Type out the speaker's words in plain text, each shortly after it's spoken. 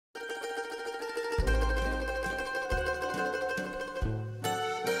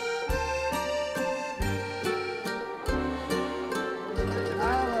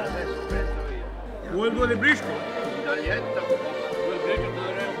due di brisco? Taglietta, due brisco,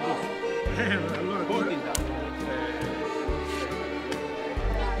 Allora,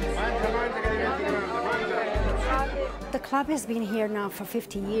 The club has been here now for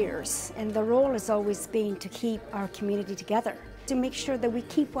 50 years, and the role has always been to keep our community together, to make sure that we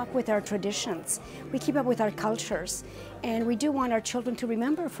keep up with our traditions, we keep up with our cultures, and we do want our children to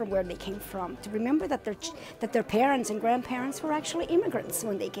remember from where they came from, to remember that their parents and grandparents were actually immigrants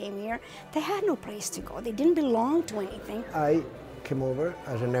when they came here. They had no place to go. They didn't belong to anything. I came over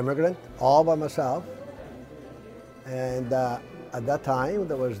as an immigrant, all by myself, and at that time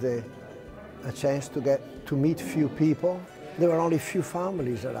there was a chance to meet few people. There were only few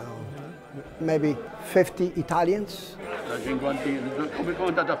families around, maybe 50 Italians.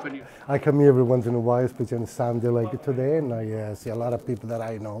 I come here every once in a while, especially on Sunday like today, and I see a lot of people that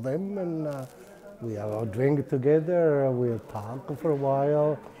I know them, and we have a drink together, we'll talk for a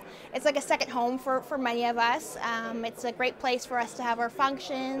while. It's like a second home for many of us. It's a great place for us to have our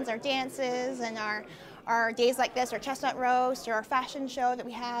functions, our dances, and our days like this, our chestnut roast, or our fashion show that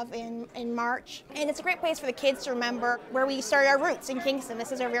we have in March. And it's a great place for the kids to remember where we started our roots in Kingston.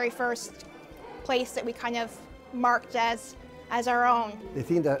 This is our very first place that we kind of marked as our own. The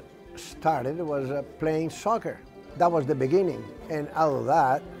thing that started was playing soccer. That was the beginning. And out of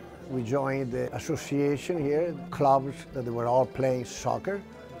that, we joined the association here, clubs that were all playing soccer.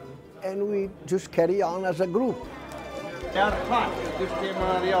 And we just carry on as a group.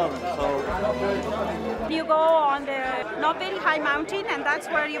 You go on the not very high mountain, and that's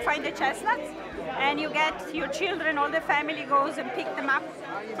where you find the chestnuts, and you get your children, all the family goes and pick them up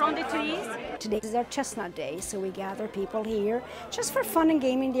from the trees. Today is our chestnut day, so we gather people here just for fun and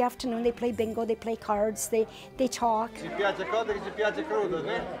game in the afternoon. They play bingo, they play cards, they talk.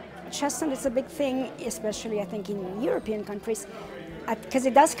 Chestnut is a big thing, especially I think in European countries, because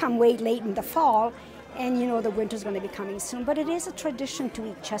it does come way late in the fall. And you know the winter's going to be coming soon, but it is a tradition to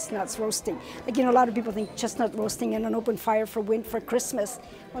eat chestnuts roasting. Like, you know, a lot of people think chestnut roasting in an open fire for Christmas.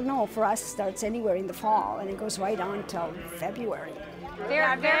 Well, no, for us it starts anywhere in the fall, and it goes right on till February.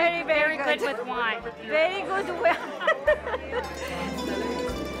 They're very, very good with wine. Very good with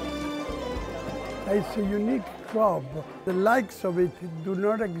It's a unique club. The likes of it do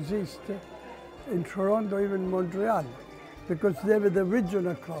not exist in Toronto, even Montreal, because they were the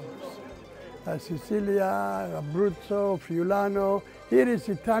regional clubs. Sicilia, Abruzzo, Friulano. Here is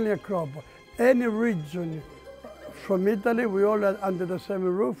Italian club. Any region from Italy, we all are under the same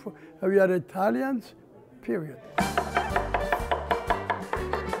roof. We are Italians, period.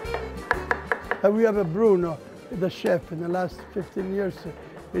 And we have a Bruno, the chef, in the last 15 years.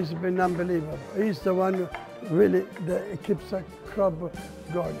 He's been unbelievable. He's the one who really keeps the club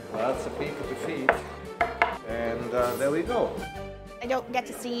going. Lots of people to feed, and there we go. I don't get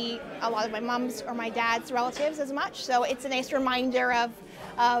to see a lot of my mom's or my dad's relatives as much, so it's a nice reminder of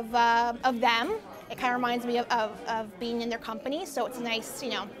them. It kind of reminds me of being in their company, so it's a nice, you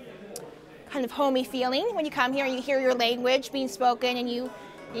know, kind of homey feeling when you come here and you hear your language being spoken, and you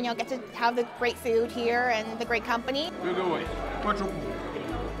know, get to have the great food here and the great company.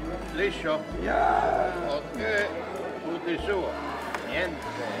 Liscio. Ok, tutti su. Niente.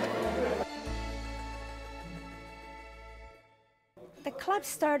 The club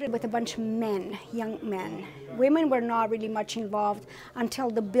started with a bunch of men, young men. Women were not really much involved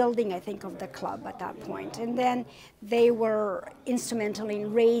until the building, I think, of the club at that point. And then they were instrumental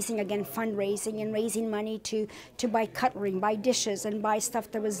in raising, again, fundraising and raising money to buy cutlery, buy dishes, and buy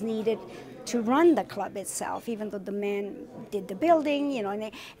stuff that was needed to run the club itself, even though the men did the building, you know, and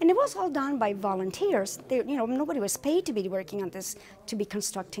it was all done by volunteers. You know, nobody was paid to be working on this, to be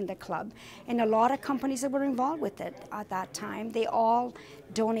constructing the club. And a lot of companies that were involved with it at that time, they all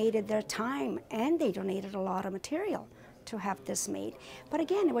donated their time, and they donated a lot of material to have this made. But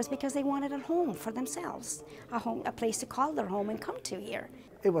again, it was because they wanted a home for themselves, a place to call their home and come to here.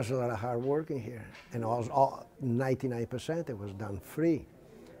 It was a lot of hard work in here, and all 99% it was done free.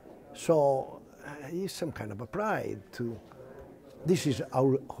 So it's some kind of a pride to, this is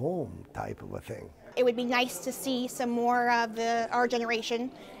our home type of a thing. It would be nice to see some more of our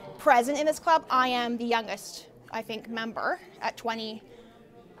generation present in this club. I am the youngest, I think, member at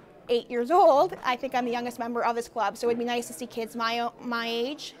 28 years old. I think I'm the youngest member of this club, so it would be nice to see kids my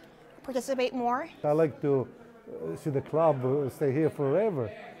age participate more. I like to see the club stay here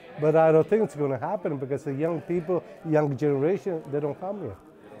forever, but I don't think it's going to happen because the young people, young generation, they don't come here.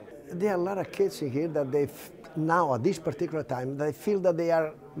 There are a lot of kids in here that now at this particular time, they feel that they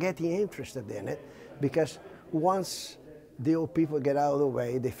are getting interested in it, because once the old people get out of the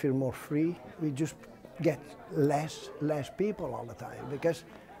way, they feel more free. We just get less people all the time because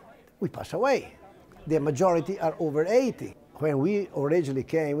we pass away. the majority are over 80. When we originally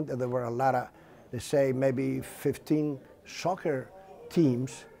came, there were a lot of, let's say, maybe 15 soccer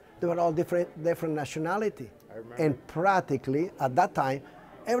teams. They were all different nationality. And practically, at that time,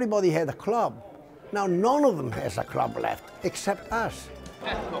 everybody had a club. Now, none of them has a club left, except us.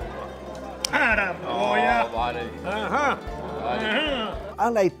 I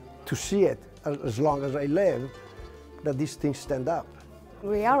like to see it, as long as I live, that these things stand up.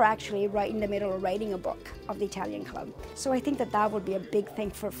 We are actually right in the middle of writing a book of the Italian club. So I think that that would be a big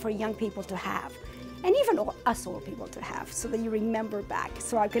thing for young people to have. And even us old people to have, so that you remember back.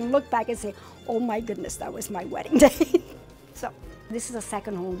 So I can look back and say, oh my goodness, that was my wedding day. So this is a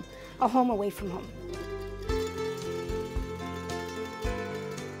second home, a home away from home.